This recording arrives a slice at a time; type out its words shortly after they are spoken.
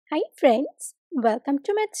Hi friends, welcome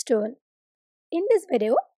to Mathstoon. In this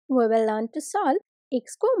video, we will learn to solve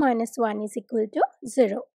x2 minus 1 is equal to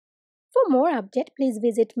 0. For more update, please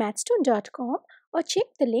visit mathstoon.com or check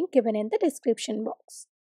the link given in the description box.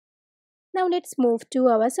 Now let's move to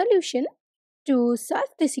our solution. To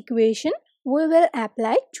solve this equation, we will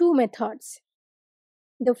apply two methods.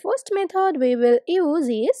 The first method we will use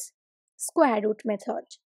is square root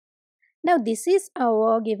method. Now this is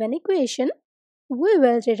our given equation. We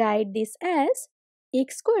will rewrite this as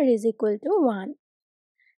x square is equal to 1.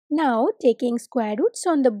 Now taking square roots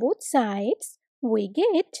on the both sides, we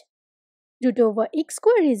get root over x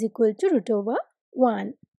square is equal to root over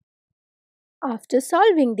 1. After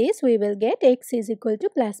solving this, we will get x is equal to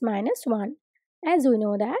plus minus 1. As we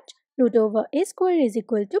know that root over a square is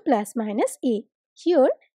equal to plus minus a. Here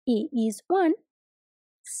a is 1.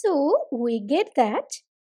 So we get that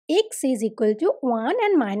x is equal to 1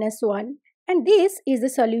 and minus 1. And this is the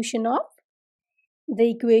solution of the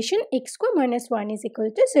equation x square minus 1 is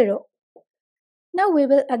equal to 0. Now we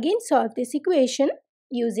will again solve this equation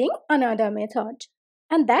using another method.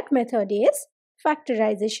 And that method is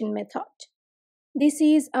factorization method. This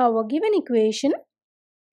is our given equation.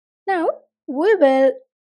 Now we will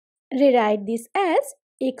rewrite this as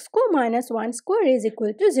x square minus 1 square is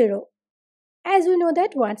equal to 0. As we know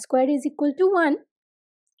that 1 square is equal to 1.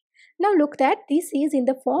 Now look that this is in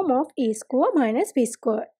the form of a square minus b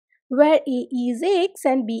square, where a is x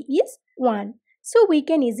and b is 1. So we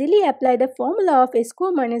can easily apply the formula of a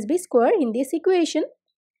square minus b square in this equation.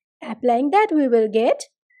 Applying that, we will get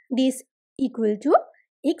this equal to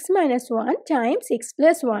x minus 1 times x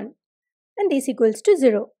plus 1, and this equals to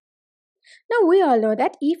 0. Now we all know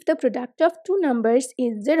that if the product of two numbers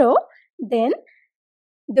is 0, then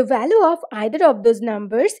the value of either of those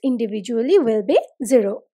numbers individually will be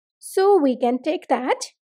 0. So we can take that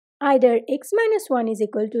either x minus 1 is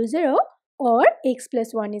equal to 0 or x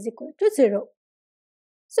plus 1 is equal to 0.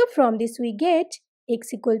 So from this we get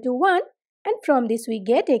x equal to 1, and from this we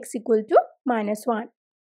get x equal to minus 1.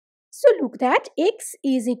 So look that x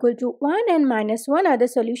is equal to 1 and minus 1 are the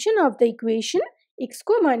solution of the equation x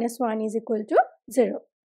square minus 1 is equal to 0.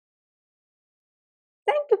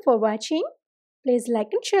 Thank you for watching. Please like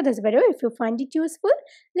and share this video if you find it useful.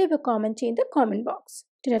 Leave a comment in the comment box.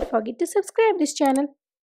 Do not forget to subscribe this channel.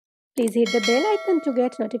 Please hit the bell icon to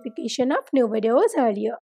get notification of new videos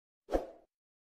earlier.